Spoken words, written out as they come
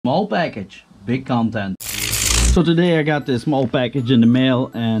Small package, big content. So today I got this small package in the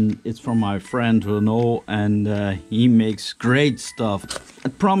mail and it's from my friend Renault, and he makes great stuff. I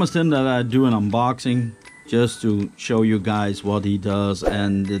promised him that I'd do an unboxing just to show you guys what he does,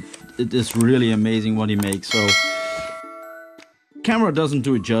 and it is really amazing what he makes. So camera doesn't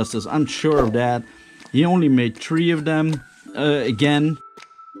do it justice, I'm sure of that. He only made 3 of them. Again,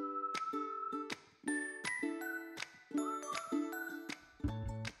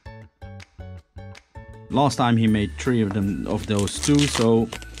 last time he made 3 of them, of those 2. So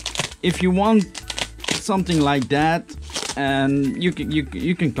if you want something like that, and you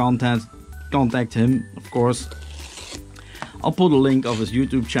can contact him, of course. I'll put a link of his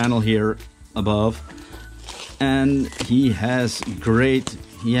YouTube channel here above. And he has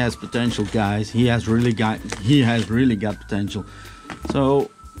potential, guys. He has really got potential.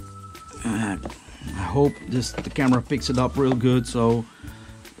 So I hope the camera picks it up real good. So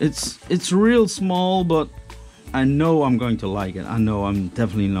it's real small, but I know I'm going to like it.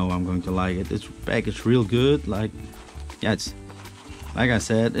 Definitely know I'm going to like it. It's packaged real good. Like, yeah, it's like I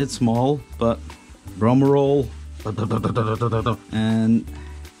said, it's small, but drum roll. And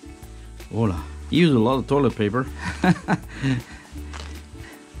voila. He used a lot of toilet paper.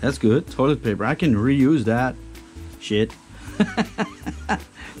 That's good. Toilet paper. I can reuse that. Shit.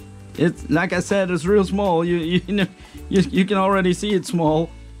 It's like I said, it's real small. You know, you can already see it's small,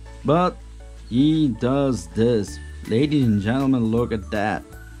 but he does this. Ladies and gentlemen, look at that.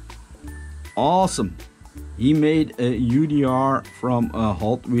 Awesome. He made a UDR from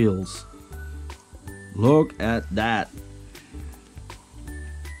Hot Wheels. Look at that.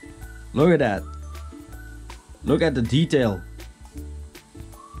 Look at that. Look at the detail.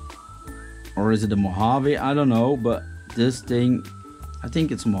 Or is it a Mojave? I don't know, but this thing, I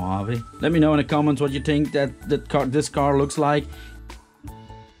think it's Mojave. Let me know in the comments what you think this car looks like.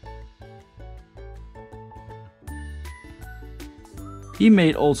 He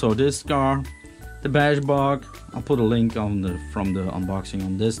made also this car, the Basherbodies. I'll put a link from the unboxing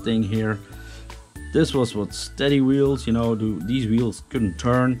on this thing here. This was what steady wheels, you know, these wheels couldn't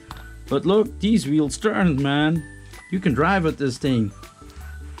turn. But look, these wheels turn, man. You can drive with this thing.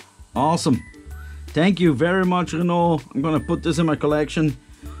 Awesome. Thank you very much, Renault. I'm gonna put this in my collection.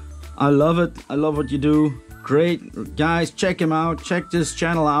 I love it. I love what you do. Great. Guys, check him out. Check this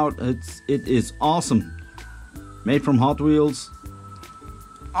channel out. It is awesome. Made from Hot Wheels.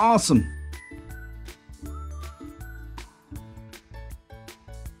 Awesome.